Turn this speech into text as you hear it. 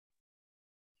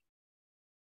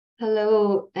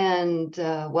Hello and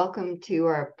welcome to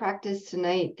our practice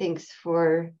tonight. Thanks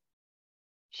for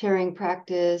sharing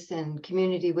practice and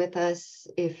community with us.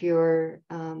 If you're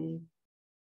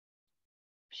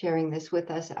sharing this with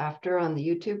us after on the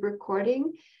YouTube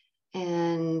recording,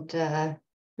 and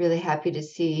really happy to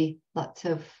see lots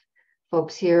of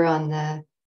folks here on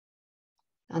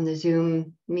the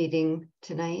Zoom meeting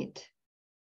tonight.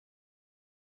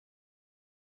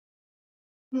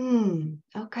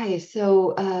 Okay,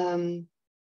 so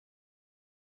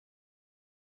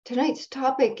tonight's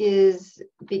topic is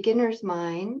beginner's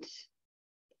mind.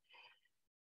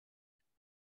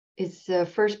 It's the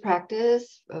first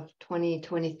practice of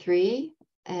 2023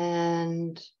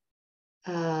 and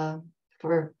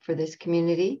for this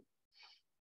community.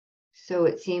 So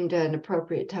it seemed an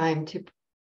appropriate time to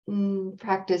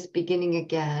practice beginning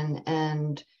again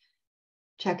and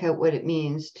check out what it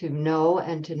means to know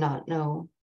and to not know.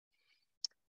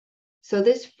 So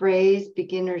this phrase,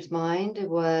 beginner's mind,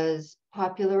 was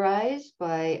popularized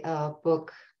by a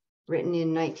book written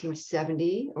in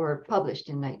 1970 or published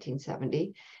in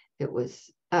 1970. It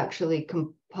was actually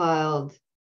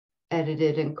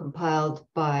edited and compiled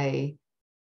by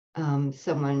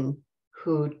someone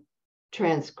who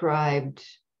transcribed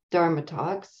Dharma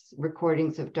talks,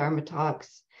 recordings of Dharma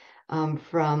talks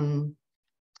from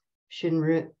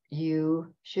Shunryu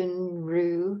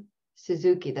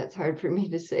Suzuki. That's hard for me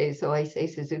to say, so I say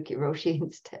Suzuki Roshi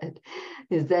instead.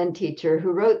 His Zen teacher who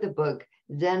wrote the book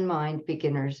Zen Mind,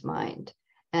 Beginner's Mind.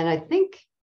 And I think,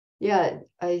 yeah,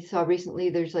 I saw recently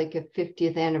there's like a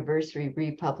 50th anniversary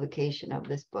republication of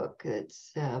this book.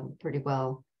 It's pretty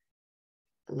well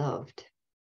loved.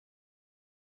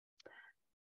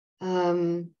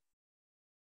 I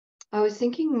was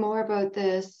thinking more about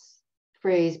this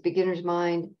phrase, beginner's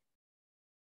mind,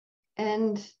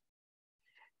 and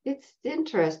it's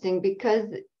interesting because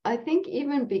I think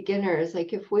even beginners,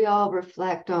 like if we all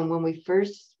reflect on when we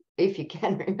first, if you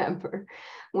can remember,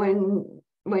 when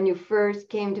you first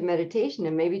came to meditation,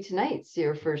 and maybe tonight's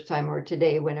your first time, or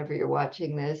today, whenever you're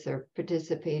watching this or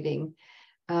participating,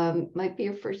 might be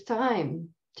your first time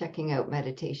checking out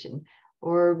meditation,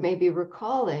 or maybe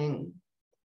recalling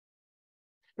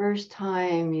first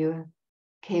time you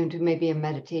came to maybe a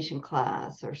meditation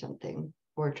class or something,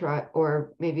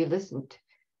 or maybe listened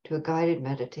to a guided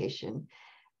meditation.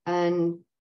 And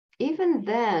even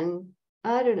then,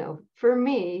 I don't know, for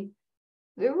me,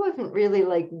 there wasn't really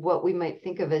like what we might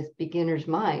think of as beginner's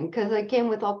mind, because I came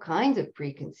with all kinds of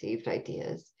preconceived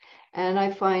ideas. And I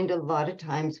find a lot of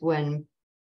times when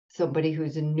somebody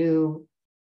who's a new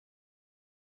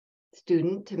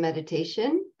student to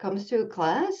meditation comes to a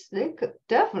class, they could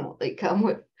definitely come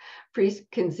with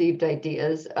preconceived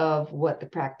ideas of what the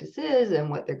practice is and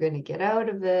what they're going to get out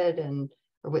of it,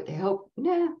 or what they hope,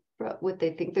 what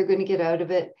they think they're going to get out of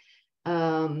it.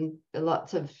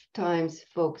 Lots of times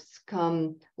folks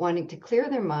come wanting to clear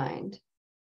their mind.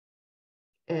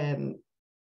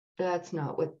 That's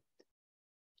not what,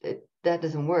 that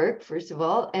doesn't work, first of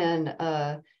all, and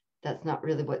that's not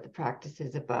really what the practice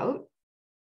is about.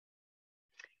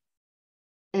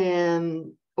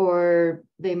 Or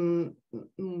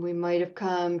we might have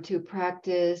come to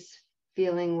practice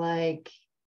feeling like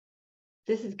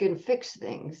this is going to fix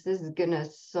things. This is going to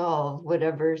solve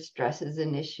whatever stresses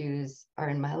and issues are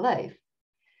in my life.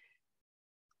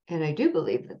 And I do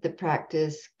believe that the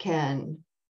practice can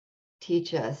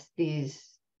teach us these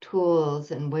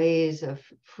tools and ways of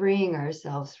freeing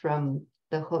ourselves from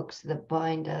the hooks that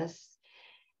bind us,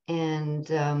 and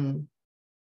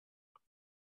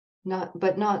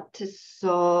not to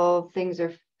solve things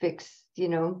or fix,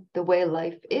 the way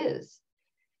life is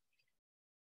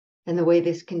and the way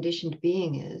this conditioned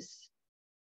being is.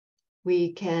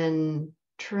 We can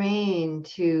train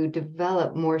to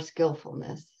develop more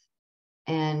skillfulness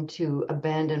and to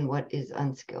abandon what is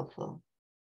unskillful.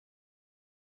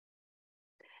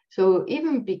 So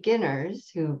even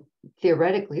beginners who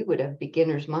theoretically would have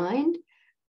beginner's mind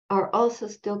are also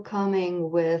still coming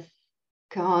with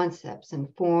concepts and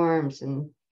forms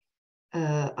and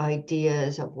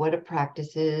ideas of what a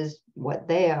practice is, what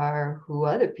they are, who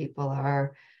other people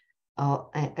are,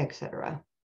 etc.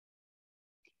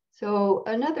 So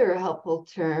another helpful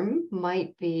term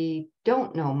might be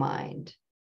don't know mind,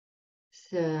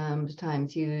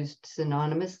 sometimes used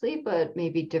synonymously, but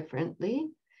maybe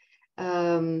differently.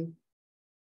 And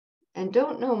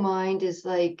don't know mind is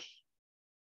like,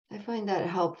 I find that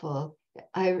helpful.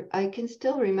 I can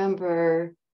still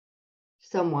remember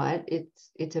somewhat.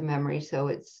 It's a memory, so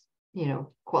it's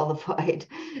qualified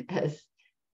as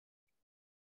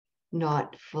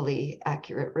not fully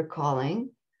accurate recalling.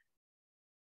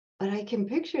 But I can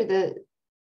picture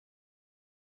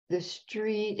the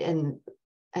street and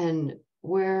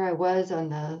where I was on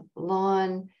the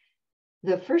lawn.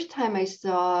 The first time I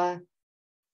saw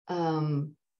a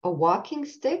walking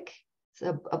stick, it's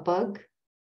a bug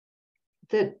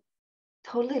that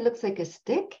totally looks like a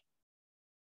stick,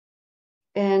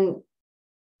 and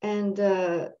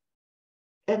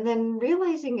then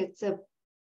realizing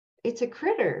it's a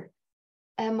critter,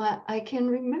 and I can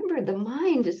remember the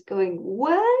mind just going,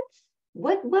 what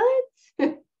what what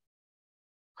is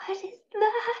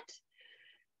that?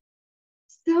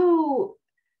 So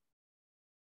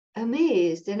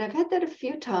amazed. And I've had that a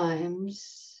few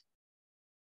times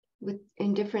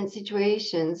in different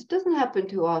situations. It doesn't happen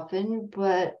too often,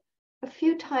 but a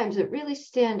few times it really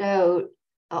stand out.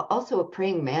 Also a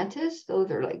praying mantis. Those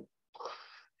are like,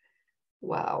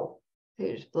 wow,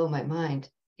 they just blow my mind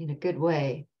in a good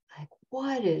way. Like,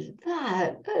 what is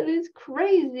that? That is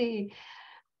crazy.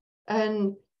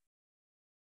 And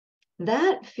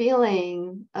that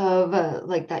feeling of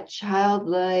like that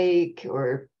childlike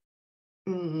or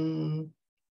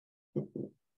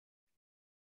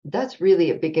that's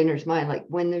really a beginner's mind. Like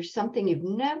when there's something you've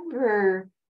never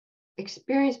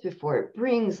experienced before, it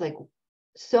brings like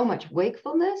so much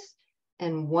wakefulness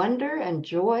and wonder and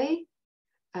joy,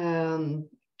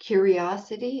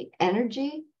 curiosity,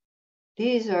 energy.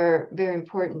 These are very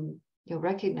important. You'll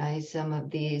recognize some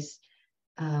of these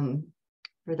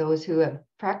for those who have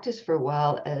practiced for a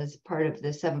while as part of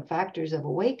the 7 factors of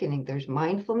awakening. There's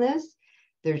mindfulness,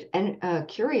 there's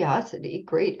curiosity,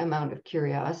 great amount of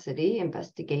curiosity,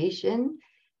 investigation,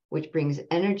 which brings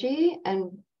energy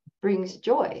and brings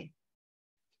joy.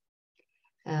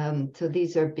 So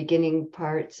these are beginning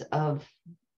parts of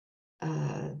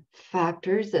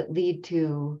factors that lead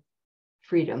to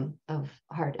freedom of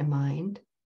heart and mind.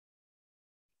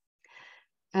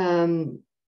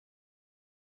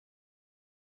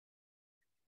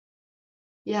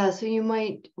 Yeah, so you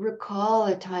might recall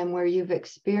a time where you've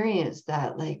experienced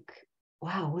that, like,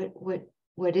 wow,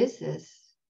 what is this?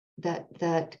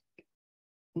 That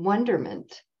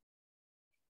wonderment.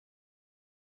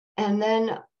 And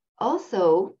then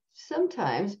also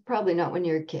sometimes, probably not when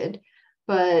you're a kid,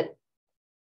 but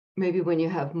maybe when you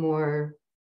have more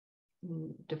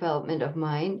development of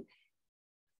mind,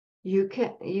 you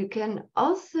can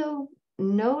also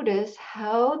notice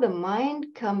how the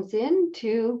mind comes in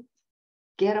to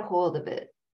get a hold of it,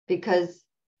 because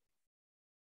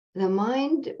the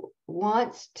mind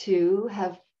wants to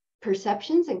have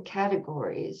perceptions and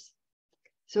categories.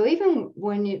 So even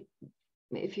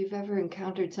if you've ever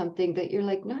encountered something that you're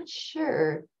like not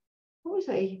sure,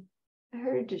 I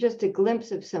heard just a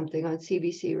glimpse of something on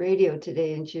CBC radio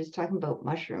today, and she was talking about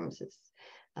mushrooms,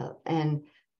 and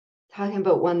talking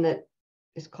about one that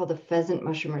is called a pheasant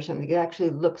mushroom or something. It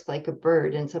actually looks like a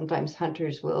bird, and sometimes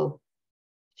hunters will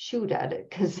shoot at it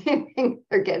because they think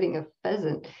they're getting a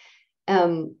pheasant.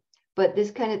 But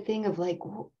this kind of thing of like,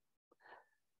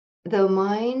 the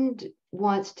mind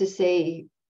wants to say,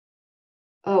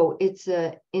 oh, it's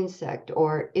an insect,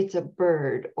 or it's a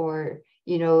bird, or,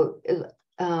 yeah.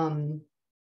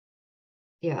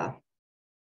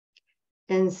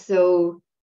 And so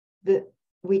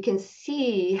we can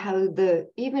see how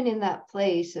even in that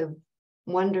place of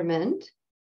wonderment,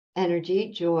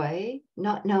 energy, joy,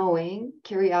 not knowing,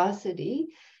 curiosity,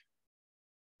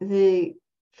 the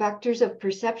factors of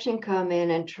perception come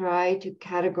in and try to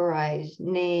categorize,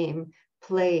 name,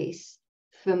 place,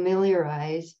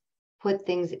 familiarize, put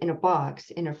things in a box,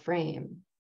 in a frame.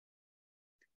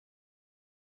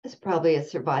 It's probably a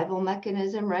survival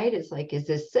mechanism, right? It's like, is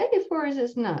this safe or is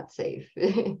this not safe?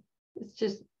 It's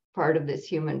just part of this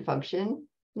human function,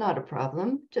 not a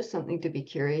problem, just something to be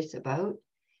curious about.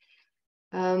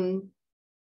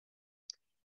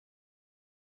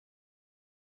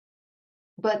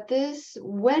 But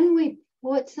when we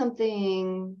put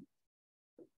something,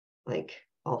 like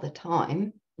all the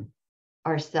time,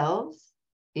 ourselves,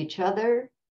 each other,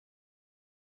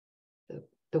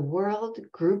 the world,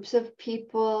 groups of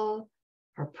people,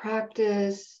 our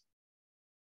practice,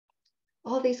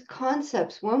 all these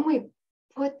concepts, when we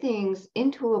put things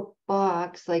into a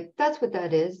box, like that's what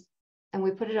that is, and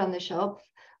we put it on the shelf,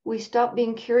 we stop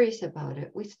being curious about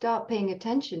it. We stop paying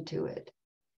attention to it.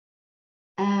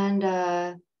 And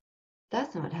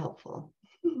that's not helpful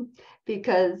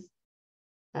because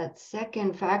that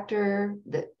second factor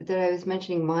that I was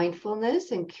mentioning,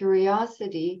 mindfulness and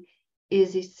curiosity,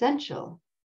 is essential.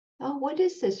 Oh, what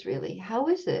is this really? How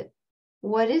is it?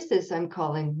 What is this I'm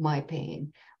calling my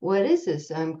pain? What is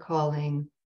this I'm calling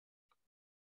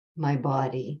my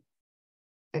body,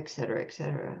 et cetera, et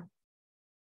cetera?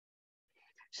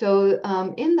 So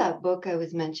in that book, I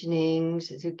was mentioning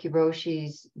Suzuki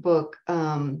Roshi's book,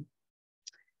 Zen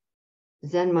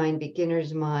Mind,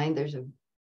 Beginner's Mind. There's a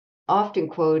often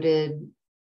quoted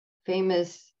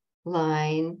famous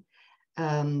line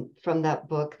from that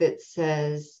book that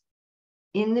says,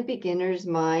 in the beginner's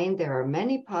mind, there are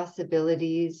many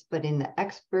possibilities, but in the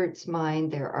expert's mind,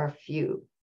 there are few.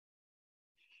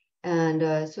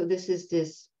 And so this is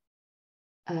this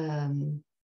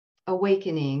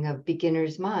awakening of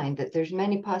beginner's mind, that there's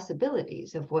many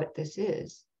possibilities of what this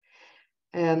is.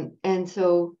 And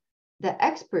so the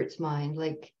expert's mind,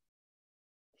 like,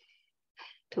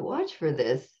 to watch for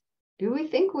this, do we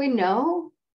think we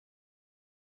know?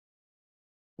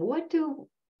 What do,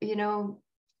 you know,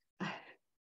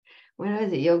 when I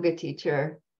was a yoga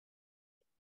teacher,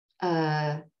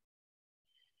 let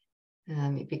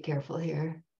me be careful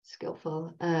here,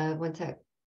 skillful, one sec.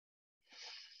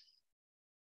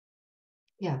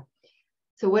 Yeah.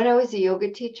 So when I was a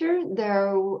yoga teacher,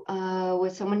 there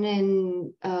was someone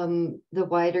in the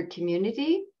wider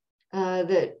community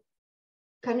that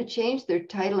kind of changed their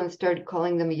title and started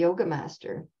calling them a yoga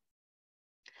master,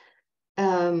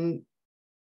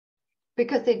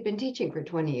 because they'd been teaching for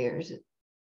 20 years.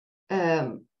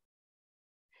 And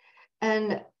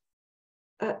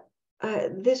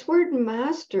this word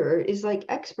master is like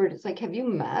expert. It's like, have you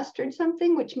mastered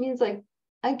something? Which means like,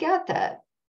 I got that.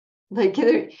 Like,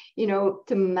 you know,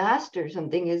 to master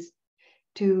something is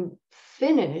to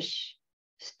finish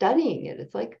studying it.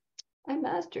 It's like, I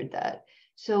mastered that.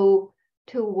 So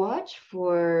to watch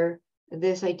for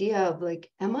this idea of like,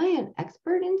 am I an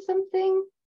expert in something?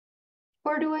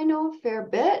 Or do I know a fair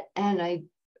bit? And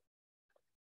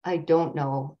I don't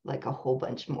know, like a whole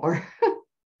bunch more,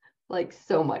 like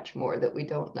so much more that we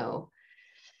don't know.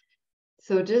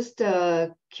 So just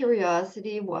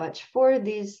curiosity, watch for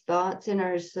these thoughts in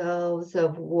ourselves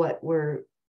of what we're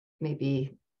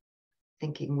maybe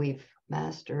thinking we've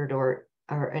mastered or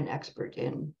are an expert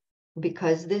in,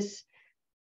 because this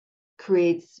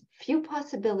creates few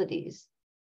possibilities.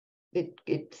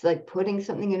 It's like putting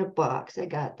something in a box, I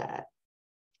got that,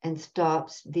 and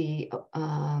stops the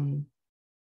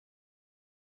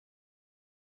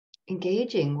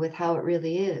engaging with how it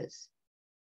really is.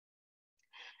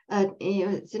 You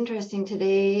know, it's interesting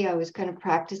today, I was kind of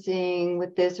practicing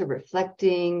with this or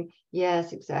reflecting.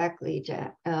 Yes, exactly,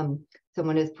 Jack.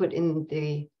 Someone has put in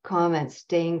the comments,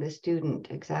 staying the student,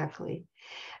 exactly.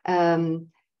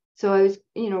 So I was,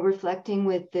 you know, reflecting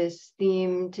with this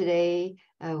theme today.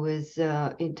 I was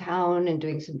in town and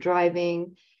doing some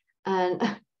driving. And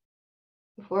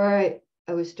before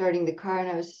I was starting the car,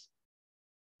 and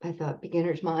I thought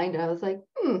beginner's mind. And I was like,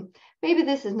 maybe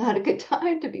this is not a good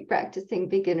time to be practicing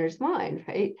beginner's mind,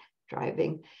 right?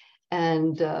 Driving.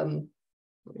 And let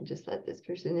me just let this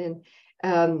person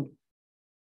in.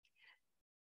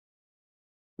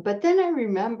 But then I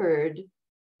remembered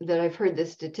that I've heard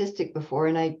this statistic before,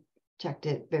 and I checked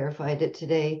it, verified it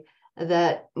today,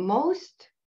 that most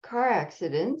car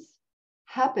accidents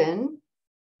happen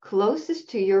closest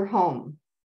to your home,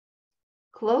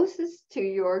 closest to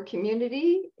your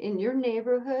community, in your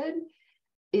neighborhood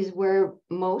is where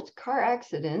most car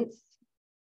accidents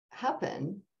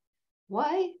happen.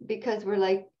 Why? Because we're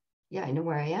like, yeah, I know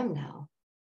where I am now.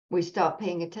 We stop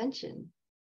paying attention.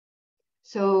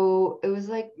 So it was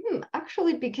like,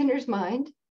 actually, beginner's mind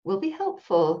will be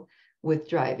helpful with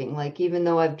driving. Like, even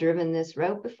though I've driven this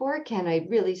route before, can I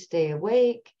really stay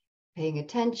awake, paying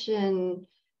attention,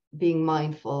 being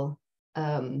mindful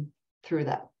through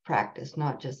that practice,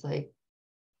 not just like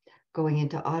going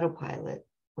into autopilot,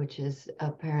 which is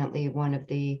apparently one of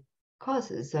the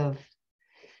causes of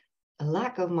a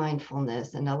lack of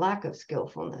mindfulness and a lack of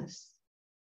skillfulness.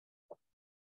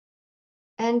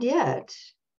 And yet,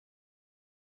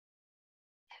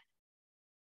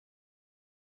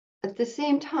 at the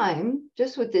same time,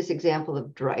 just with this example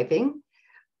of driving,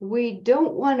 we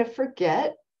don't want to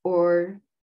forget or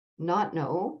not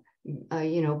know,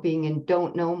 you know, being in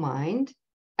don't know mind,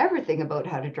 everything about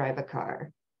how to drive a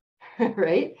car,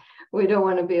 right? We don't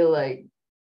want to be like,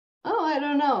 oh, I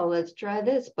don't know, let's try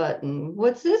this button.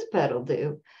 What's this pedal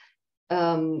do?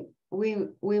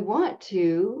 We want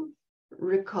to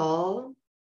recall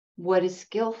what is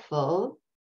skillful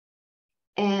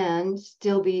and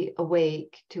still be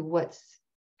awake to what's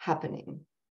happening.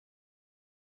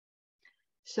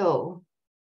 So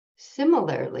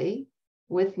similarly,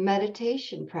 with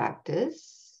meditation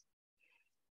practice,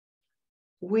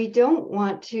 we don't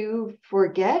want to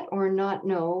forget or not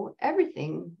know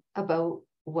everything about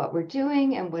what we're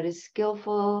doing and what is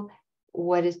skillful,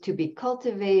 what is to be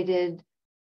cultivated,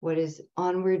 what is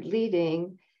onward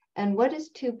leading, and what is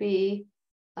to be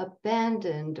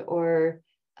abandoned or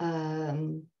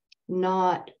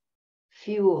not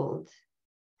fueled.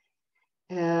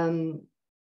 We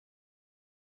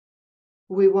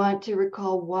want to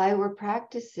recall why we're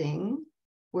practicing.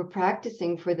 We're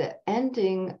practicing for the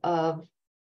ending of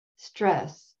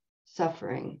stress,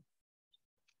 suffering.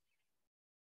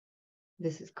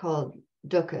 This is called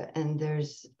dukkha, and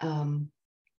there's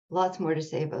lots more to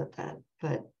say about that,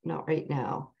 but not right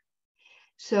now.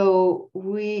 So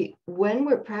when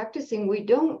we're practicing, we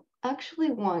don't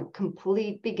actually want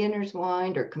complete beginner's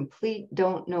mind or complete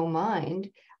don't know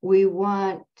mind. We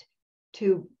want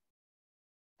to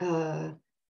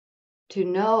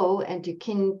know and to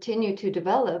continue to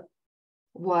develop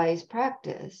wise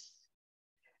practice,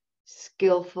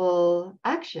 skillful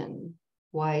action,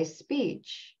 wise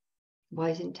speech,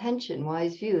 wise intention,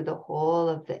 wise view, the whole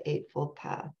of the Eightfold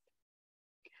Path.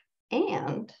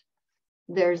 And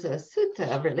there's a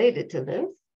sutta related to this.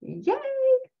 Yay!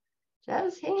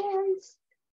 Jazz hands,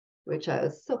 which I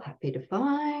was so happy to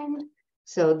find.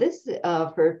 So this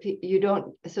so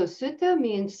sutta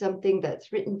means something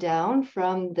that's written down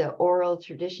from the oral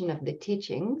tradition of the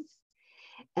teachings.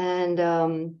 And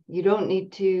you don't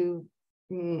need to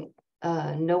know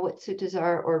what suttas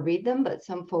are or read them, but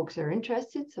some folks are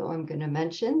interested. So I'm going to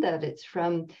mention that it's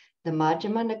from the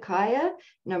Majjhima Nikaya,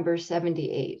 number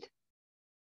 78.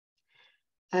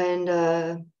 And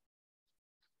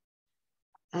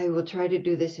I will try to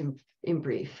do this in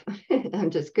brief. I'm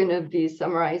just going to be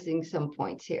summarizing some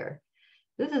points here.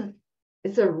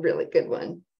 It's a really good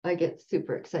one. I get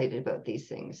super excited about these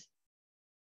things.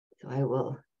 So I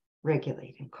will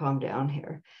regulate and calm down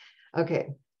here. Okay,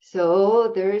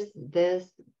 so there's this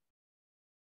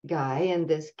guy in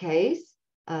this case,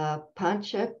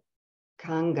 Panchakanga,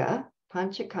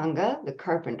 the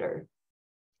carpenter.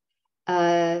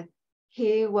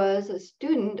 He was a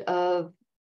student of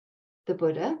the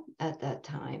Buddha at that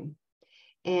time.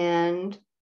 And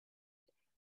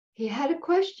he had a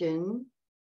question,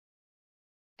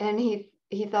 and he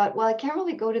thought, well, I can't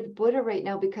really go to the Buddha right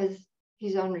now because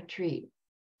he's on retreat.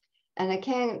 And I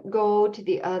can't go to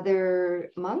the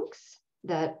other monks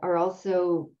that are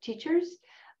also teachers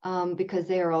because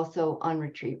they are also on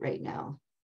retreat right now.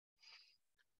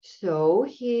 So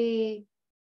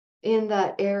in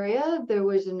that area, there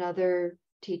was another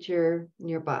teacher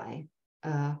nearby,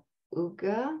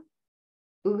 Uga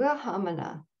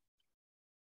Hamana.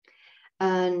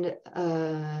 And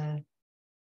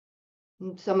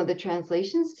some of the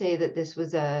translations say that this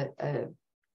was a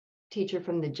teacher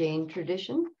from the Jain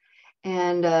tradition.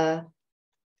 And there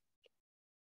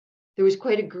was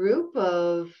quite a group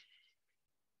of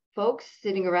folks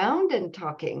sitting around and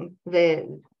talking.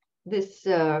 This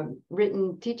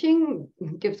written teaching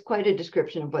gives quite a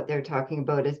description of what they're talking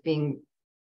about as being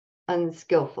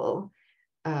unskillful.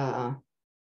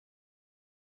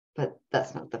 But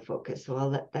that's not the focus, so I'll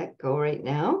let that go right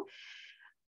now.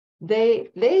 They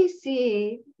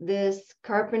see this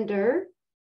carpenter,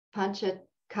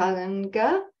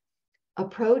 Panchakanga,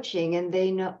 approaching, and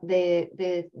they know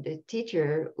the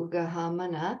teacher,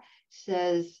 Ugahamana,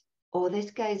 says, oh,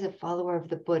 this guy's a follower of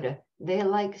the Buddha. They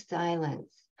like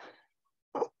silence.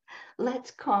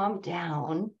 Let's calm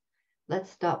down.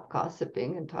 Let's stop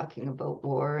gossiping and talking about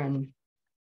war and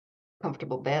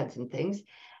comfortable beds and things.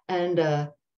 And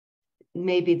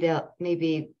maybe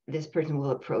this person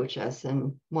will approach us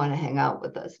and want to hang out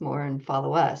with us more and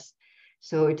follow us.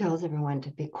 So he tells everyone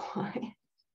to be quiet.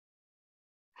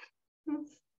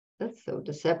 That's so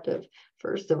deceptive,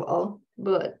 first of all.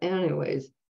 But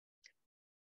anyways,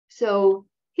 so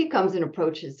he comes and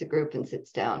approaches the group and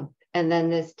sits down. And then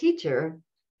this teacher,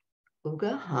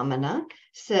 Ugahamana,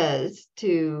 says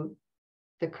to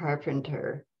the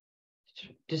carpenter,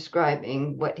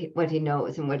 describing what he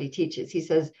knows and what he teaches. He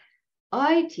says,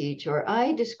 I teach, or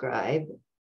I describe,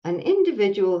 an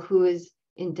individual who is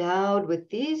endowed with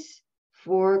these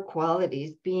 4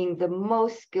 qualities, being the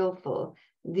most skillful,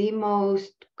 the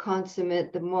most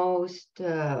consummate, the most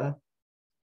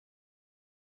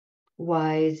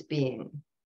wise being.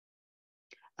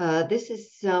 This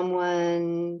is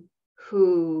someone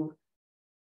who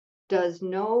does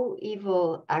no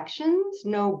evil actions,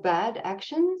 no bad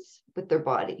actions with their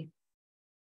body.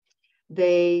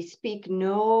 They speak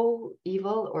no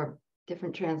evil, or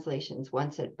different translations.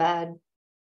 One said bad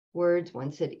words,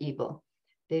 one said evil.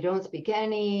 They don't speak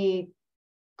any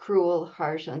cruel,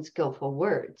 harsh, unskillful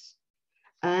words.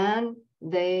 And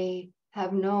they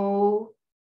have no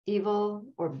evil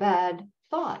or bad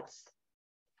thoughts.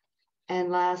 And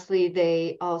lastly,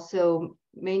 they also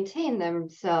maintain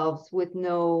themselves with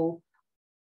no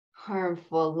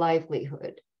harmful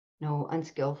livelihood, no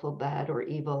unskillful, bad, or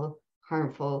evil,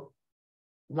 harmful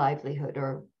livelihood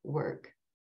or work.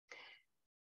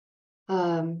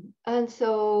 And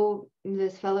so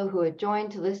this fellow who had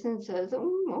joined to listen says,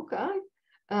 okay.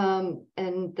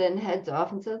 And then heads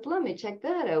off and says, let me check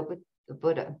that out with the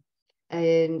Buddha.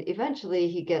 And eventually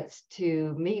he gets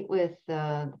to meet with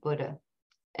the Buddha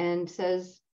and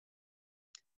says,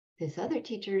 this other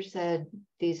teacher said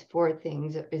these 4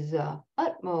 things is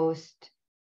utmost.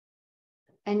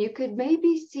 And you could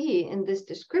maybe see in this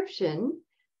description,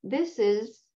 this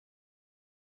is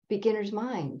beginner's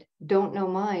mind, don't know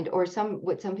mind, or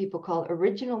what some people call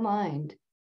original mind.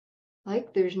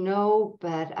 Like there's no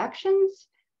bad actions,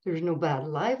 there's no bad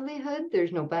livelihood,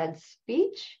 there's no bad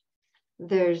speech,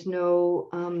 there's no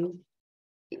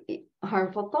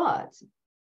harmful thoughts,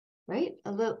 right?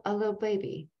 A little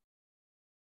baby.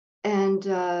 And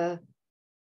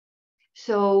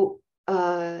so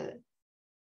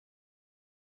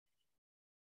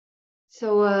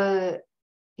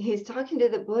he's talking to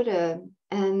the Buddha,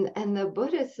 and the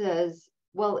Buddha says,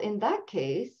 well, in that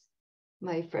case,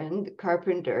 my friend, the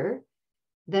carpenter,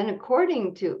 then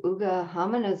according to Uga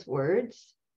Hamana's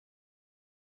words,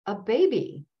 a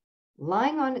baby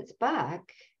lying on its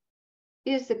back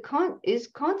is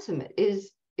consummate,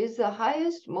 is the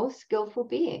highest, most skillful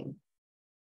being,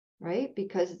 right?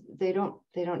 Because they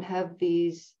don't have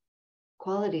these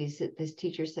qualities that this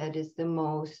teacher said is the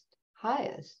most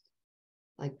highest,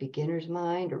 like beginner's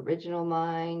mind, original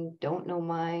mind, don't know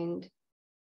mind.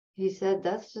 He said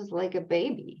that's just like a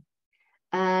baby.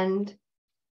 And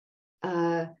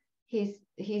he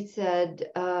said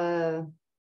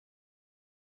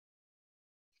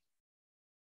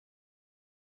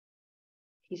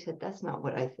that's not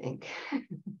what I think,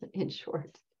 in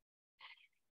short,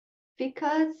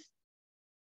 because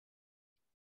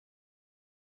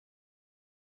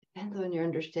depends on your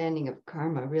understanding of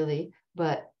karma, really,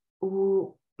 but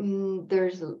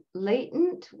there's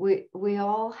latent, we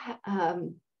all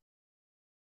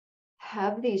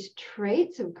have these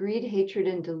traits of greed, hatred,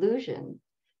 and delusion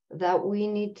that we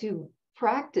need to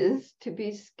practice to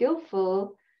be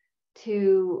skillful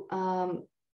to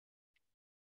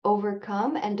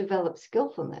overcome and develop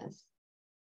skillfulness.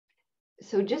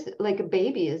 So just like a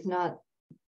baby is not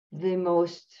the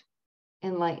most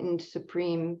enlightened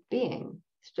supreme being,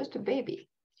 it's just a baby.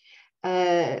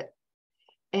 And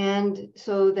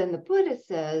so then the Buddha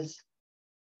says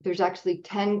there's actually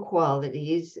 10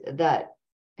 qualities that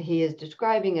he is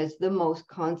describing as the most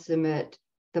consummate,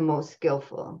 the most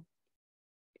skillful.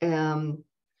 In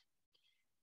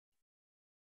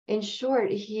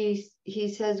short, he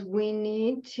says we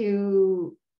need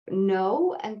to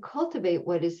know and cultivate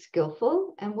what is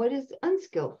skillful and what is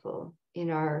unskillful in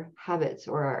our habits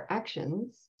or our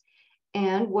actions,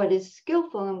 and what is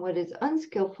skillful and what is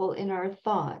unskillful in our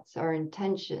thoughts, our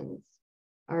intentions,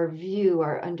 our view,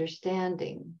 our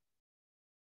understanding.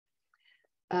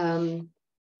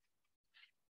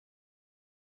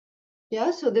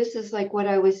 Yeah, so this is like what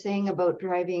I was saying about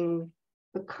driving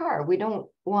the car. We don't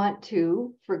want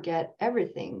to forget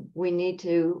everything. We need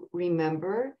to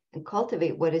remember and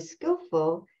cultivate what is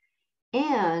skillful,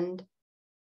 and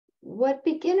what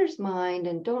beginner's mind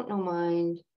and don't know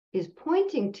mind is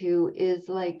pointing to is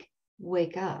like,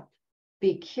 wake up,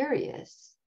 be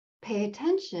curious, pay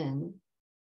attention,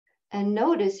 and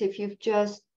notice if you've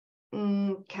just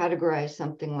categorized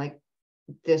something like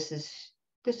this is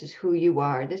who you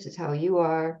are, this is how you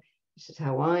are, this is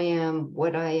how I am,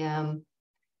 what I am,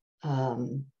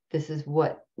 this is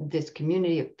what this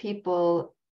community of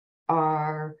people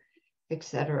are,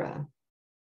 etc.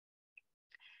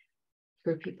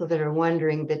 For people that are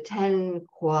wondering, the 10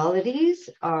 qualities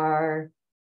are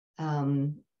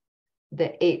the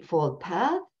Eightfold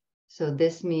Path. So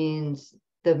this means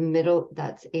the middle,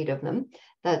 that's 8 of them.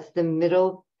 That's the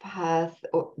middle path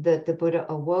that the Buddha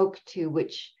awoke to,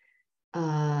 which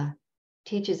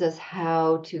teaches us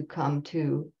how to come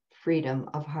to freedom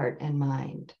of heart and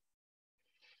mind.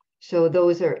 So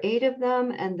those are 8 of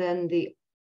them. And then the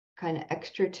kind of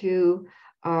extra 2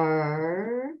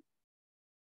 are,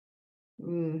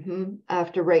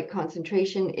 after right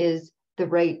concentration is the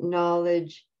right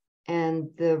knowledge and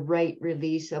the right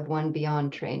release of one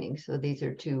beyond training. So these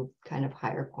are 2 kind of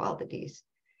higher qualities.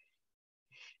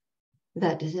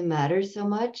 That doesn't matter so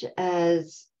much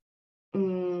as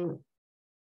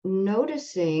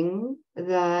noticing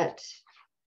that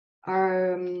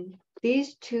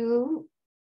these 2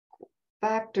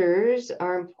 factors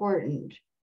are important.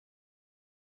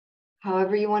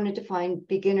 However you want to define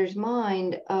beginner's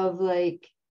mind, of like,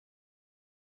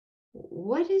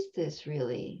 what is this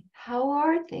really? How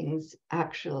are things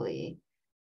actually?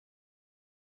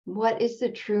 What is the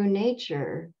true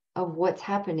nature of what's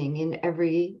happening in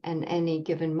every and any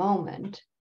given moment,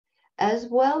 as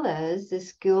well as the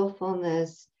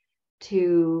skillfulness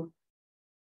to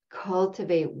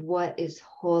cultivate what is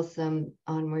wholesome,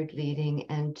 onward leading,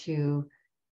 and to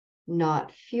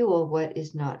not fuel what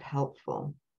is not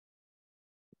helpful.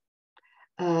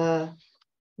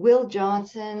 Will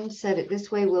Johnson said it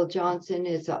this way. Will Johnson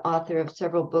is the author of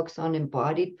several books on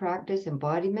embodied practice,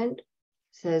 embodiment,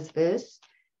 says this: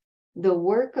 the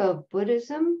work of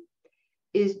Buddhism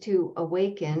is to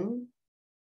awaken,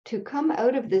 to come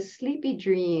out of the sleepy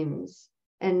dreams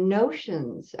and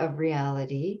notions of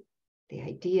reality, the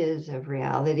ideas of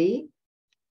reality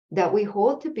that we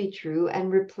hold to be true,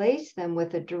 and replace them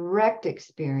with a direct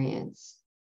experience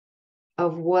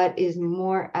of what is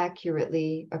more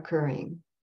accurately occurring.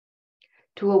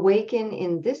 To awaken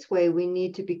in this way, we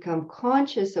need to become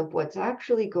conscious of what's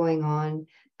actually going on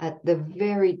at the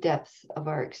very depths of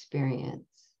our experience.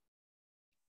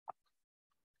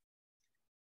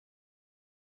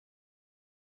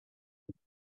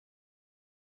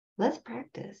 Let's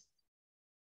practice.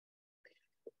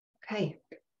 Okay,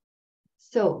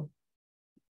 so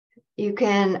you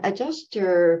can adjust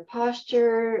your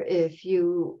posture. If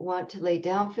you want to lay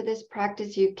down for this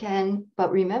practice, you can,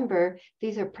 but remember,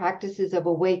 these are practices of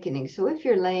awakening. So if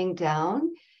you're laying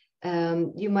down,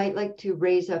 you might like to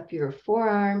raise up your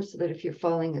forearms so that if you're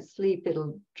falling asleep,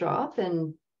 it'll drop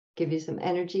and give you some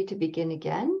energy to begin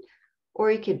again.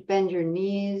 Or you could bend your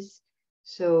knees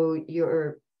so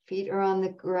your feet are on the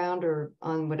ground or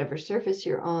on whatever surface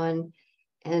you're on,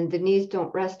 and the knees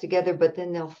don't rest together, but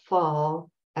then they'll fall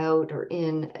out or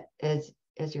in as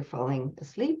you're falling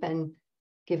asleep and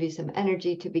give you some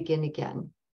energy to begin again.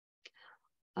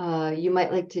 You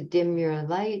might like to dim your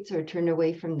lights or turn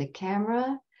away from the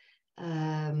camera.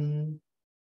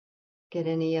 Get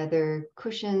any other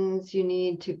cushions you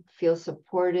need to feel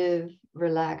supportive,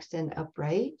 relaxed, and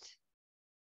upright.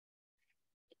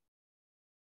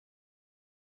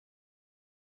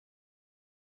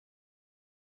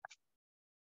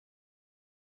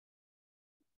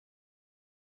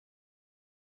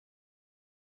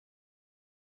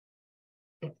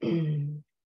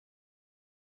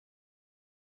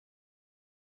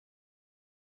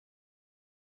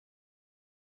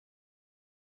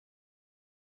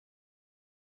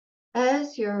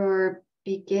 As you're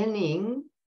beginning,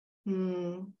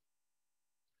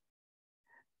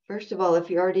 first of all, if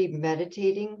you're already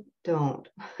meditating, don't.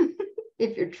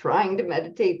 If you're trying to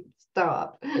meditate,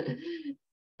 stop.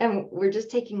 And we're just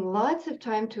taking lots of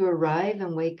time to arrive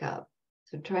and wake up.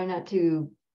 So try not to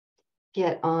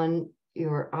get on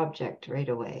your object right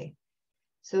away.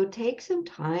 So take some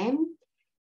time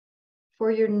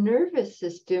for your nervous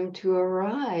system to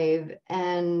arrive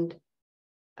and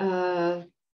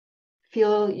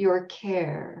feel your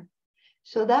care.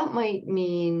 So that might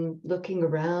mean looking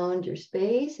around your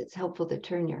space. It's helpful to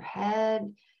turn your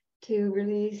head to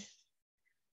release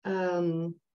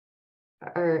our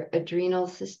adrenal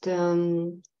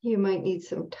system. You might need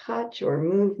some touch or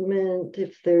movement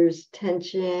if there's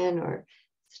tension or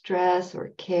stress or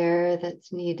care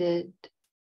that's needed.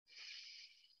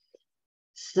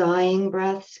 Sighing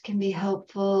breaths can be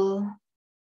helpful.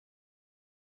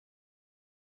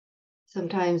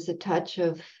 Sometimes the touch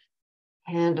of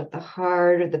hand at the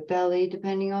heart or the belly,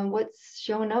 depending on what's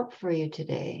shown up for you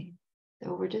today.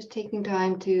 So we're just taking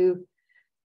time to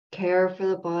care for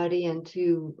the body and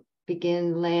to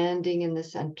begin landing in the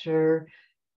center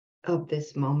of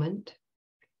this moment.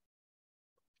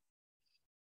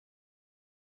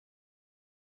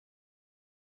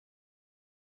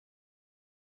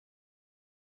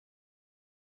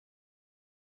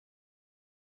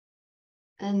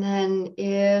 And then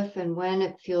if and when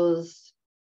it feels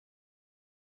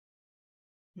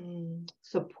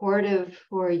supportive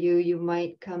for you, you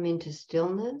might come into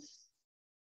stillness.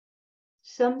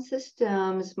 Some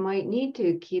systems might need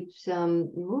to keep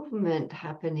some movement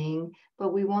happening,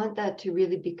 but we want that to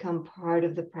really become part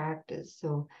of the practice.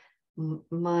 So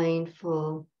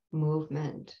mindful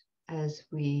movement as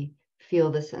we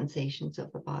feel the sensations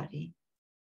of the body.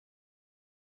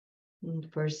 And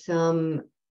for some,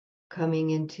 coming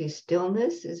into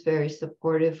stillness is very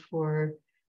supportive for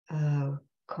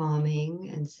calming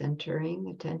and centering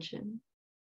attention.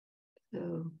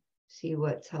 So see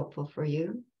what's helpful for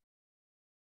you.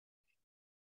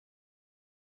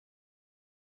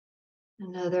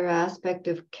 Another aspect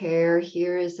of care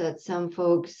here is that some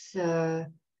folks are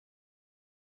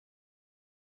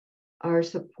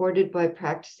supported by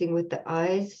practicing with the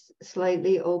eyes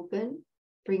slightly open,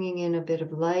 bringing in a bit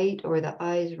of light, or the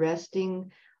eyes resting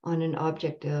on an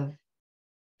object of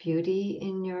beauty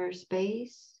in your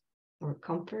space or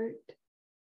comfort.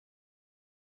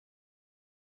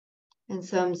 And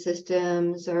some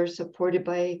systems are supported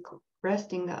by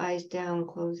resting the eyes down,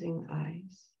 closing the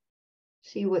eyes.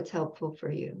 See what's helpful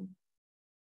for you.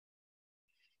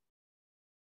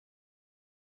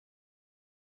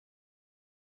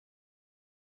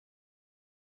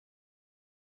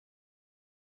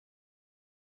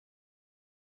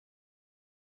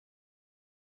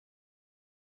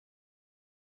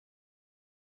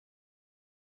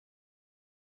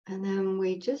 And then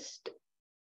we just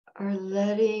are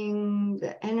letting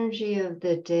the energy of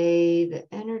the day, the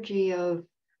energy of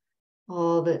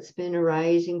all that's been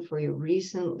arising for you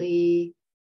recently,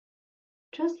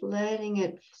 just letting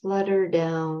it flutter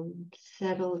down,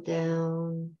 settle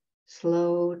down,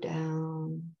 slow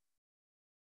down.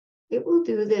 It will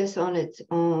do this on its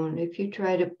own. If you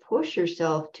try to push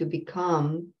yourself to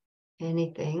become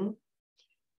anything,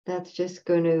 that's just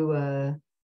going to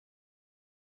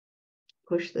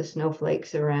push the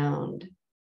snowflakes around.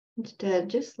 Instead,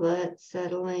 just let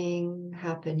settling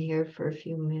happen here for a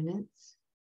few minutes.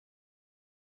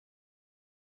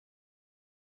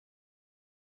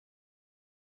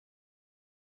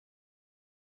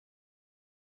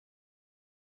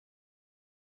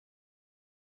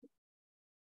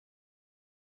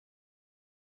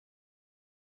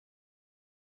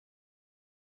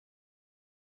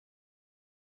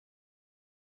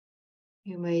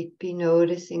 You might be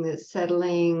noticing that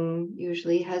settling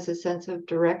usually has a sense of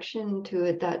direction to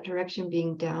it, that direction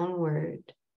being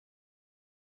downward.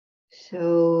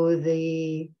 So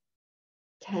the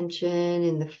tension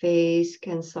in the face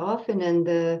can soften and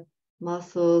the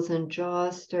muscles and jaw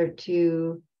start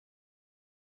to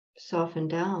soften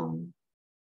down,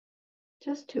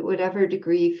 just to whatever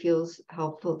degree feels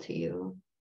helpful to you.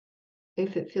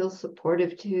 If it feels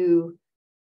supportive to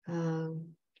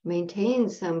maintain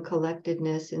some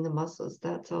collectedness in the muscles,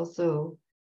 that's also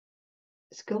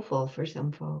skillful for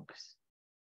some folks.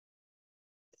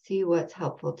 See what's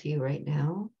helpful to you right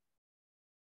now.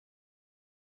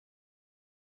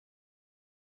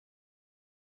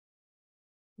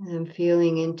 And I'm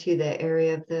feeling into the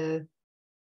area of the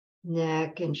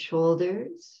neck and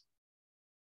shoulders.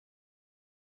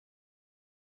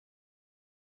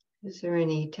 Is there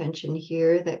any tension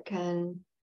here that can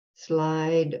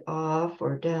slide off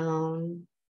or down?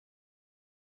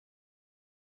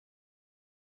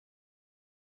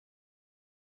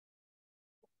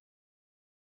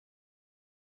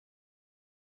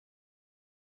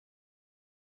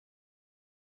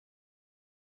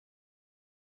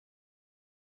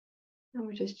 And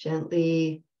we're just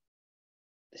gently,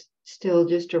 still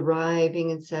just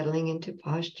arriving and settling into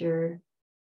posture.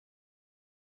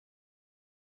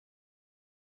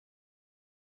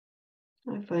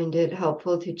 I find it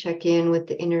helpful to check in with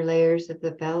the inner layers of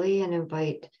the belly and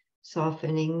invite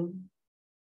softening.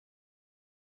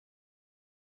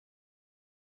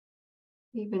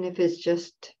 Even if it's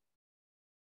just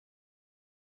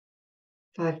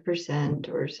 5%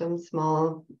 or some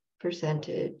small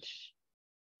percentage.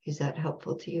 Is that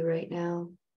helpful to you right now?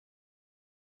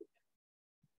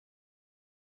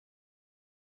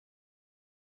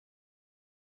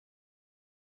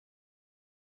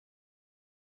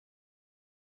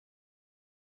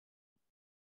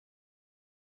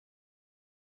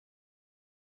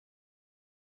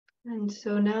 And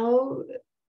so now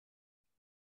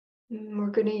we're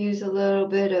going to use a little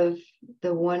bit of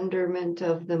the wonderment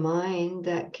of the mind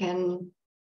that can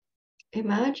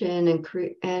imagine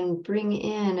and bring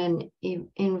in and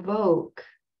invoke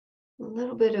a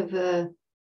little bit of a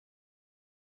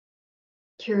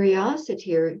curiosity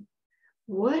here.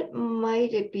 What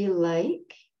might it be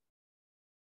like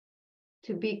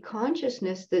to be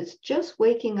consciousness that's just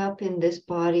waking up in this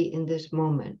body in this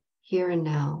moment, here and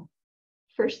now,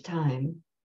 first time?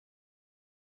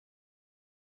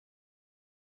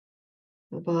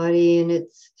 The body in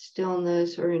its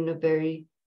stillness or in a very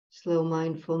slow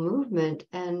mindful movement,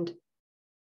 and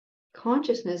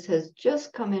consciousness has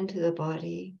just come into the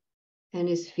body and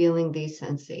is feeling these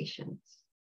sensations.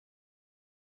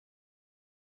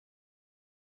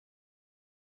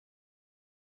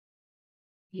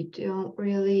 You don't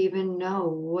really even know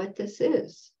what this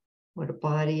is, what a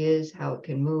body is, how it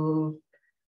can move,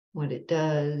 what it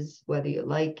does, whether you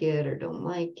like it or don't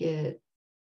like it.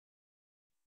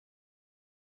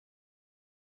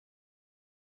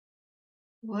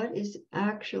 What is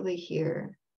actually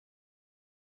here?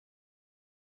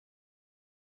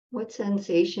 What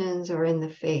sensations are in the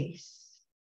face?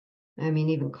 I mean,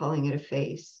 even calling it a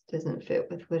face doesn't fit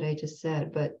with what I just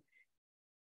said, but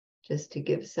just to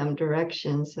give some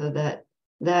direction so that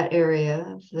that area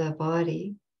of the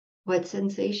body, what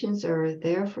sensations are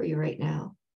there for you right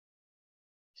now?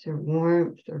 Is there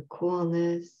warmth or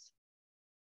coolness?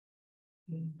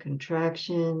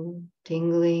 contraction,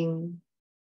 tingling,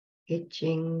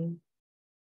 itching,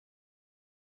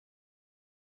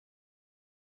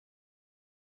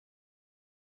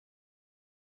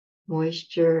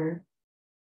 moisture,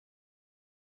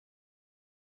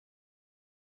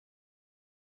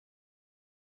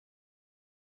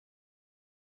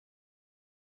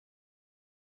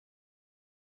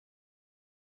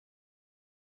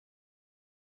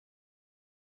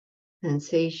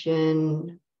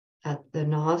 sensation at the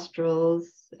nostrils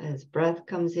as breath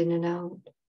comes in and out.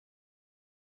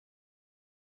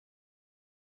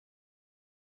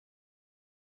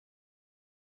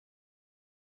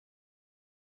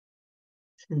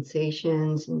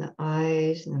 Sensations in the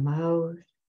eyes and the mouth.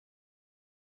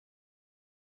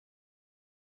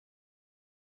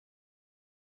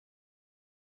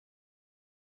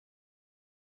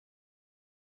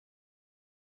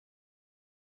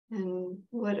 And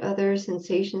what other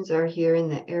sensations are here in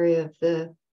the area of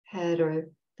the head or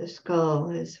the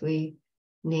skull as we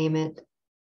name it?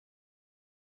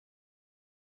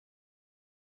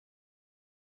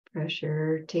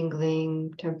 Pressure,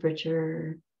 tingling,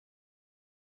 temperature,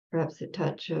 perhaps a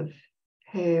touch of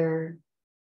hair.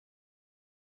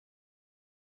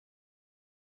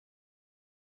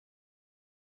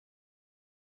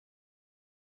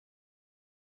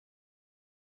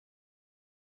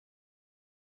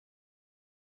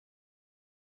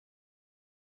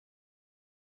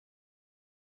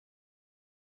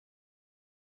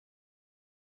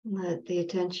 Let the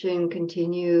attention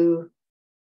continue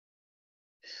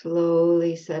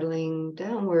slowly settling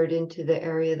downward into the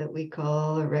area that we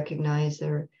call or recognize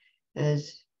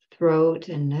as throat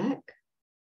and neck.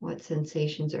 What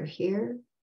sensations are here?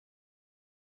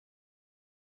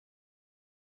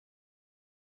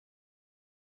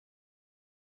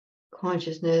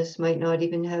 Consciousness might not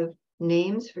even have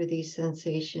names for these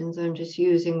sensations. I'm just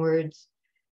using words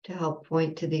to help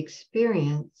point to the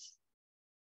experience.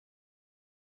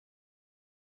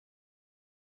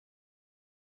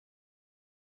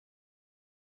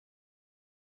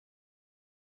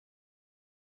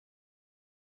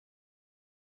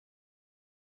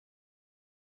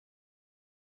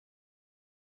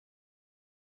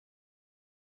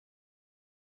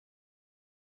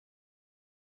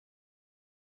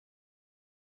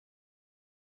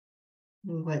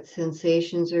 And what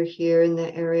sensations are here in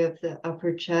the area of the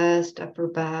upper chest, upper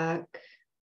back,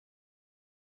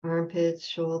 armpits,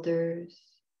 shoulders.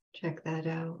 Check that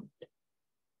out.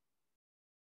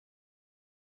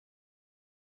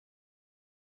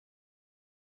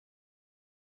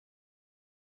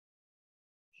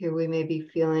 Here we may be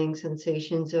feeling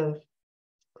sensations of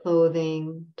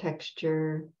clothing,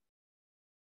 texture,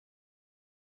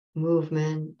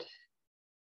 movement.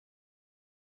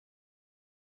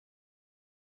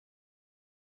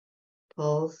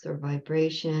 Pulse or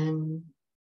vibration.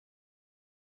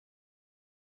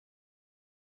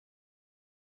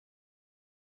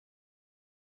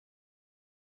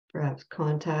 Perhaps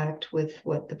contact with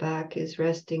what the back is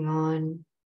resting on,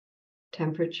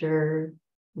 temperature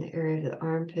in the area of the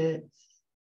armpits.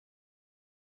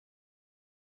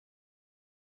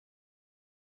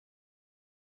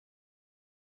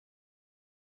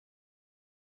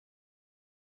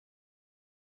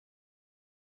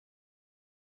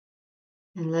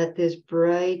 And let this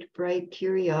bright, bright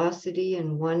curiosity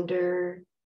and wonder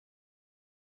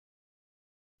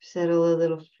settle a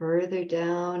little further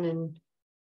down, and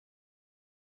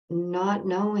not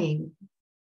knowing,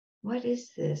 what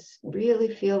is this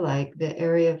really feel like? The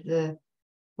area of the,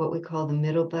 what we call the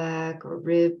middle back or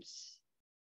ribs,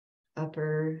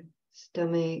 upper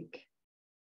stomach,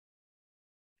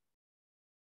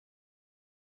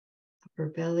 upper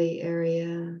belly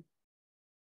area.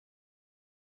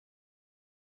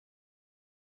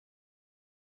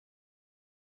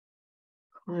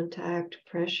 Contact,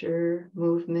 pressure,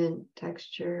 movement,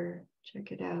 texture.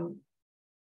 Check it out.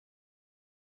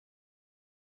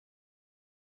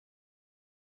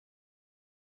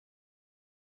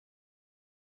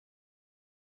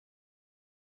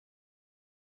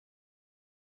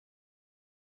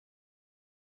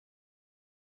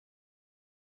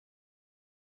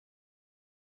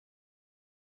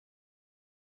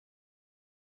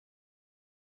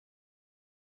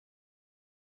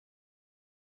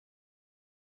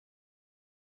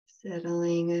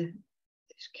 Settling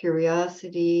this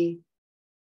curiosity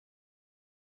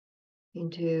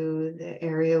into the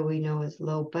area we know as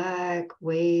low back,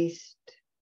 waist,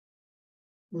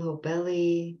 low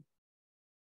belly.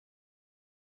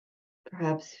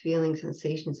 Perhaps feeling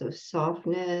sensations of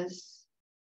softness,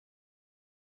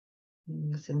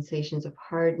 sensations of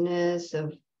hardness,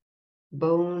 of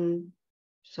bone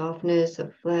softness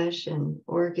of flesh and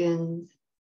organs,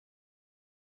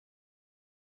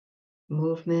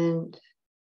 movement.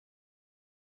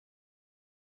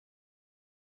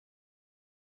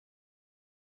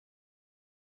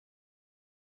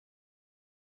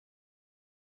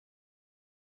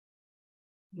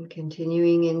 And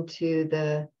continuing into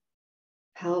the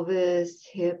pelvis,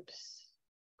 hips,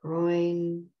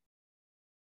 groin,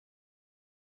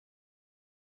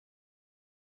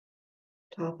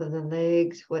 top of the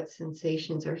legs, what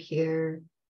sensations are here?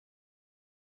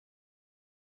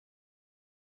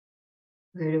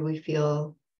 Where do we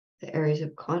feel the areas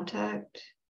of contact?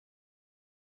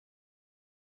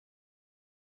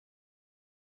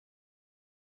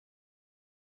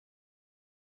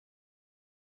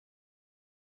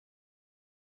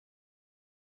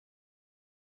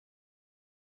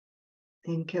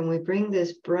 And can we bring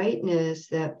this brightness,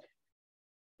 that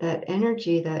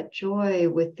energy, that joy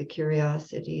with the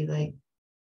curiosity? Like,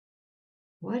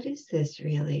 what is this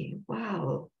really?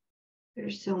 Wow,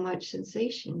 there's so much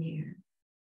sensation here.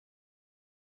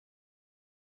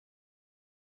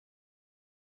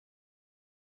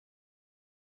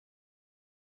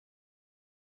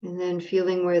 And then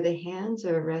feeling where the hands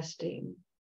are resting.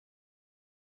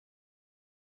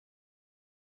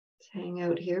 Let's hang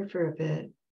out here for a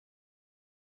bit.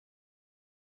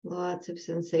 Lots of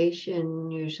sensation,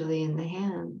 usually in the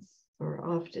hands, or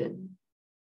often.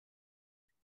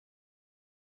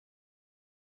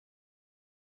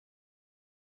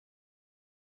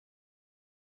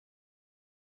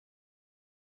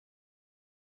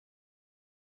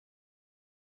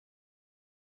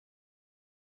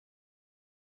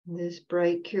 This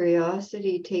bright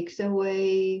curiosity takes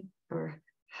away or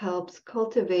helps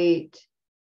cultivate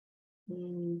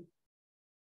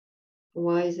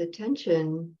wise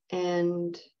attention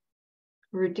and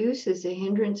reduces the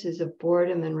hindrances of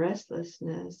boredom and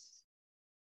restlessness.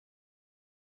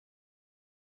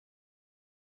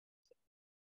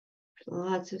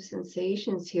 Lots of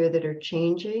sensations here that are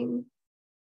changing,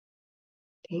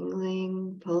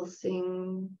 tingling,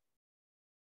 pulsing,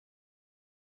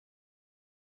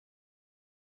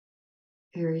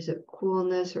 areas of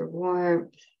coolness or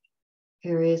warmth,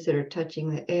 areas that are touching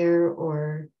the air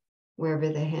or wherever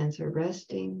the hands are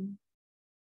resting.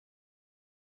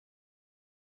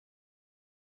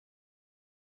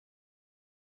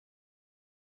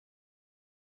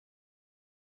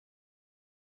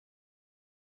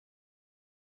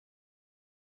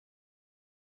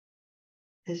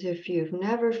 As if you've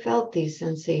never felt these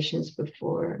sensations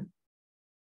before.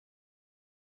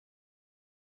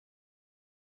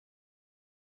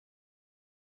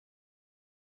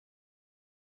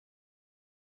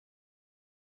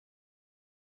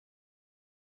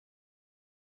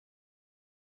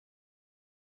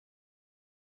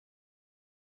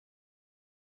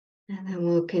 And then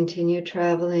we'll continue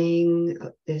traveling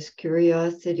this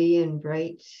curiosity and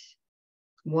bright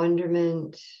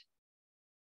wonderment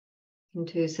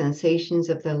into sensations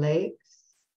of the legs.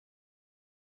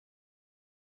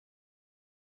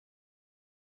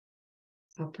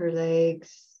 Upper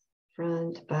legs,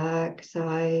 front, back,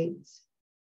 sides,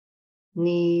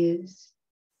 knees.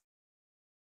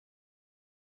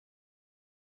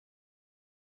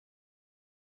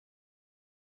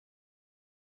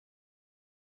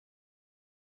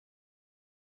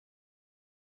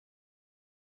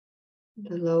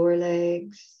 The lower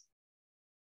legs.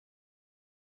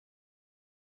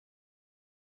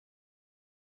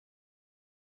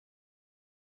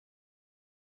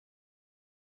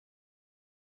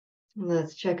 And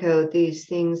let's check out these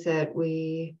things that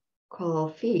we call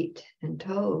feet and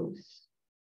toes,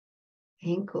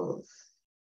 ankles,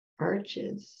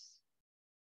 arches.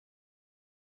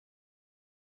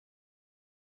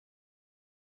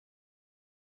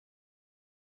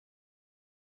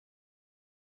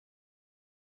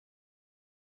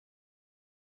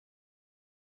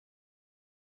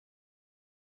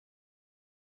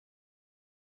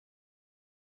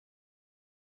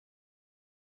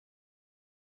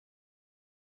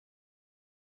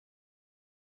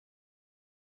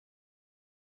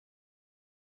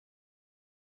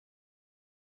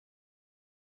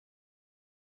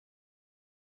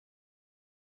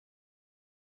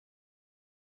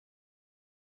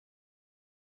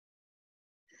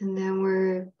 And then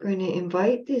we're going to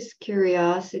invite this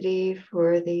curiosity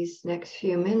for these next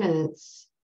few minutes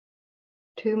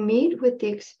to meet with the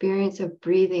experience of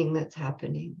breathing that's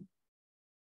happening.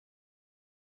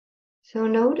 So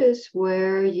notice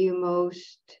where you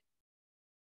most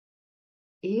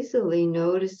easily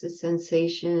notice the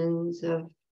sensations of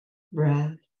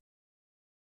breath.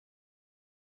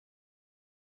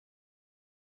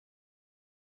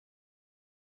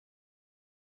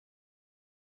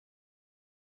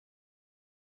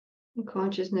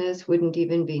 Consciousness wouldn't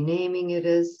even be naming it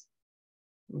as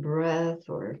breath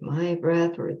or my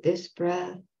breath or this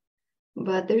breath,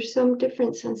 but there's some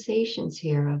different sensations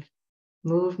here of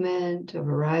movement, of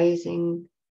arising,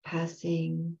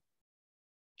 passing,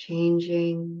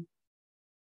 changing.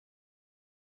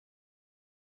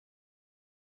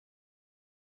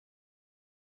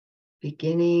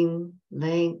 Beginning,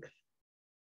 length,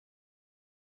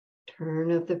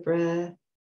 turn of the breath,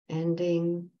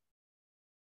 ending.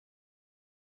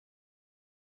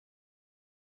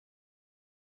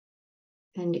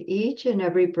 And each and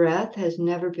every breath has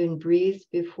never been breathed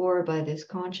before by this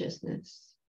consciousness.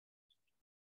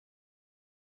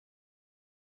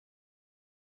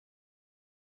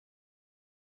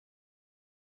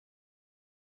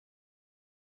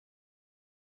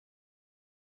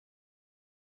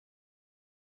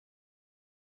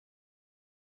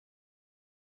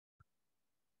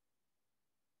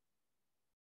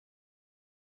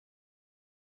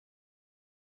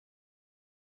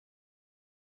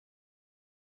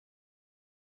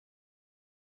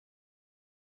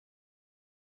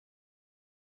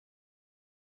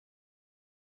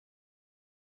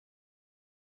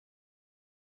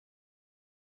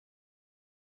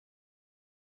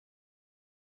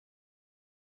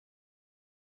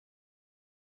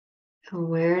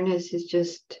 Awareness is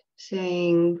just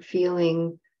saying,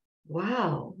 feeling,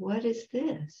 wow, what is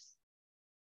this?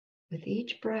 With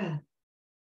each breath.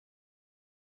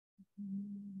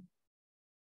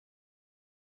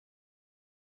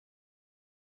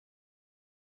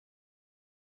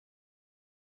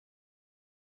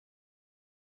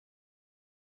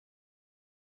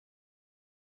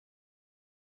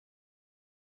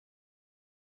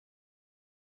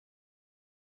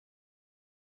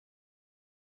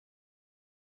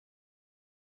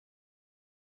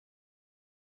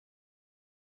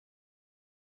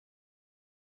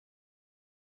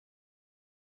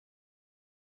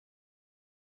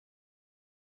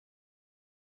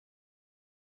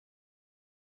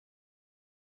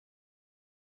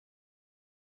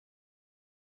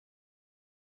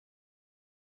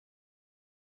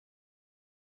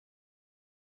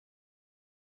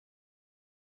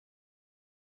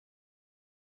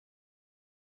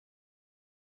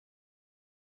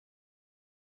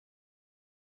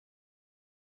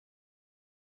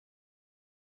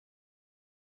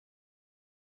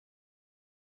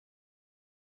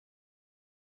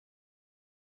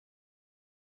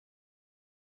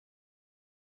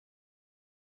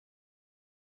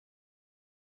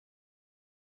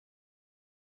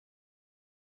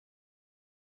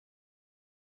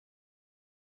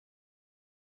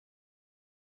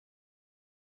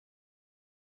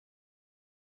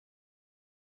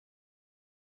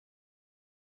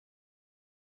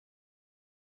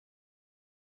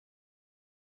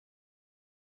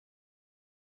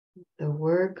 The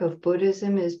work of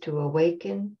Buddhism is to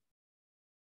awaken,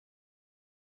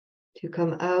 to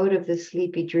come out of the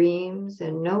sleepy dreams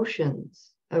and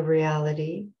notions of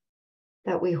reality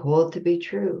that we hold to be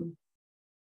true,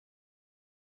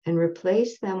 and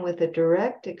replace them with a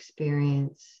direct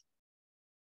experience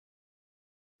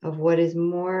of what is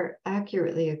more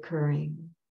accurately occurring.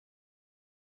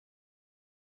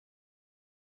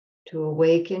 To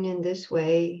awaken in this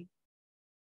way,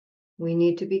 we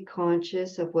need to be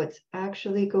conscious of what's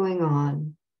actually going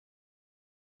on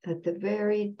at the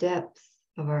very depth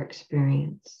of our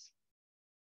experience.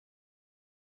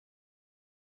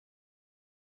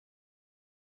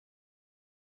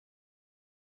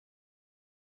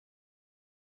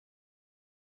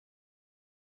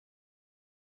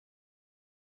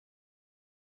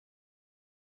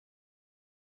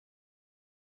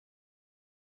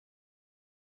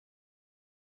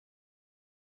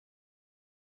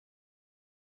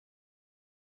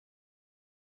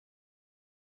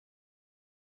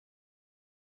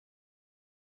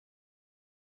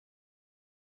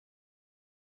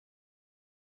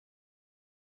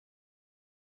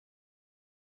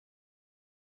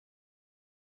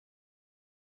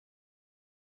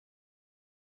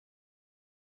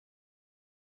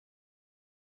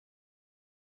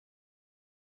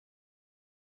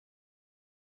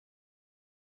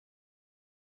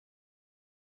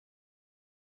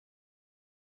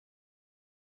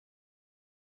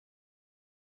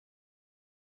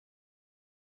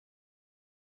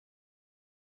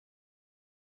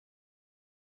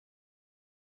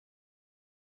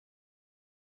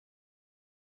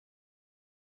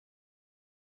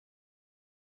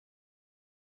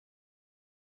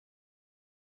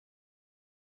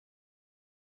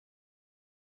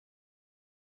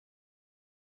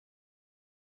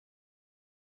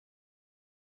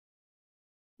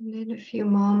 And in a few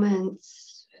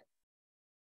moments,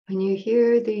 when you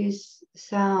hear these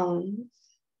sounds,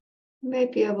 you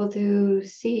might be able to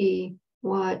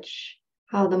watch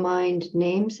how the mind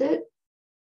names it,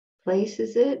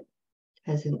 places it,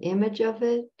 has an image of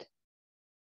it,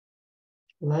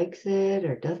 likes it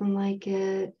or doesn't like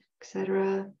it,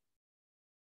 etc.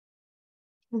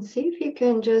 And see if you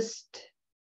can just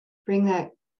bring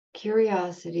that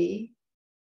curiosity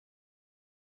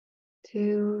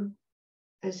to,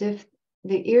 as if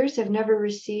the ears have never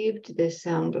received this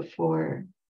sound before,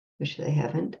 which they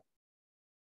haven't.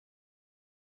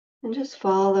 And just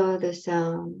follow the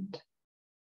sound.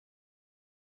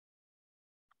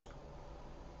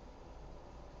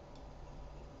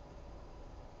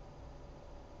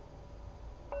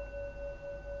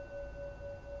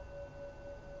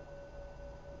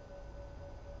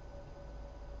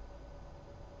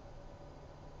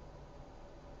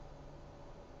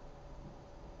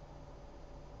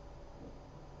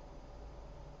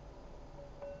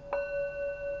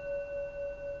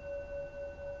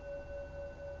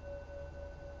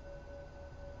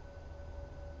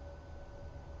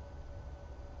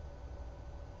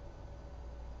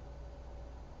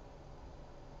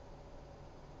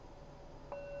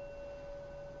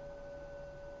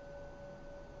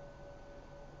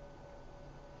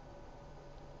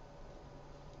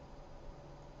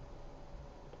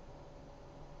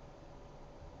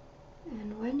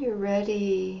 And when you're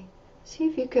ready, see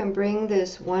if you can bring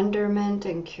this wonderment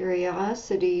and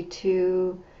curiosity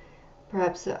to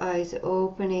perhaps the eyes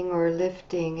opening or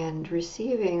lifting and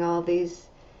receiving all these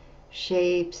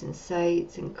shapes and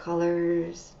sights and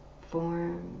colors,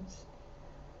 forms.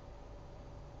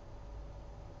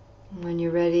 And when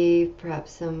you're ready,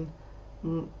 perhaps some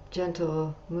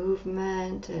gentle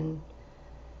movement and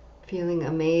feeling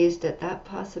amazed at that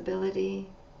possibility.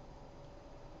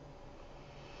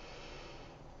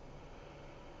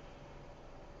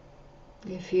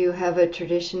 If you have a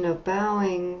tradition of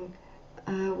bowing,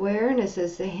 awareness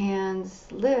as the hands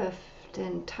lift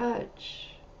and touch.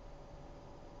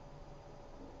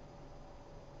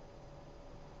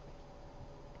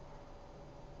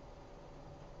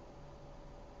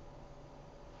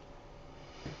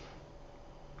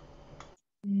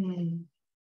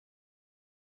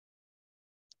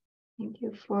 Thank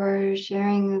you for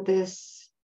sharing this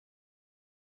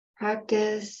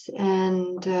practice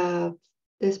and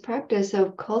this practice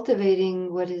of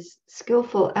cultivating what is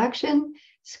skillful action,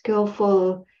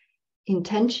 skillful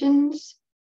intentions,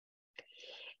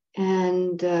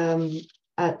 and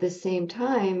at the same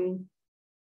time,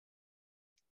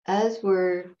 as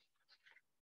we're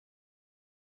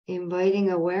inviting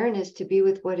awareness to be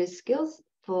with what is skillful,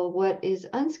 what is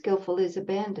unskillful is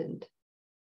abandoned.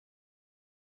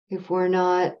 If we're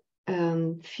not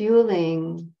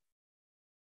fueling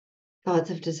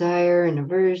thoughts of desire and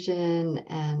aversion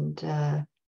and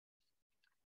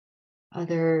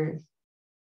other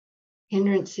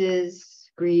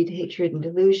hindrances, greed, hatred, and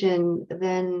delusion,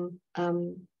 then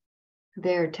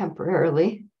they're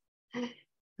temporarily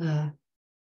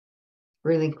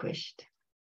relinquished.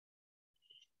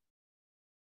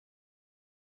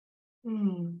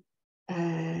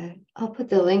 I'll put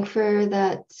the link for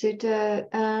that sutta.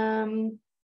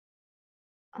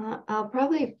 I'll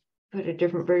probably put a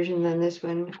different version than this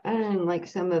one. I didn't like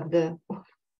some of the,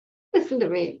 listen to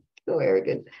me, so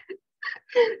arrogant.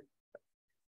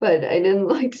 But I didn't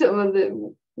like some of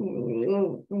the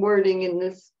wording in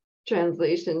this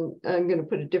translation. I'm going to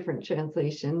put a different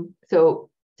translation. So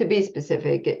to be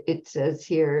specific, it says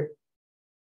here,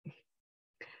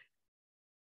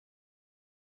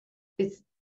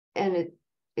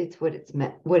 it's what it's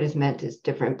meant. What is meant is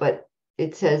different, but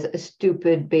it says a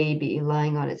stupid baby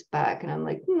lying on its back. And I'm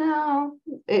like, no,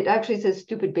 it actually says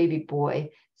stupid baby boy.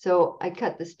 So I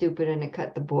cut the stupid and I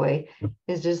cut the boy.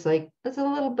 It's just like, it's a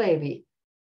little baby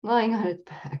lying on its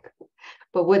back.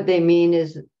 But what they mean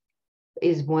is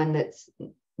one that's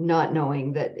not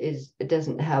knowing, that it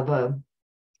doesn't have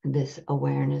this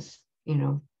awareness,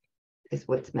 is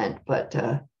what's meant. But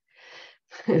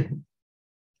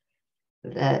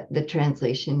that the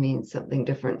translation means something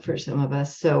different for some of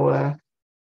us. So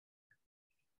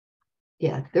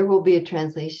yeah, there will be a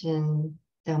translation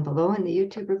down below in the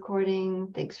YouTube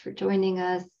recording. Thanks for joining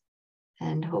us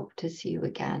and hope to see you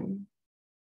again.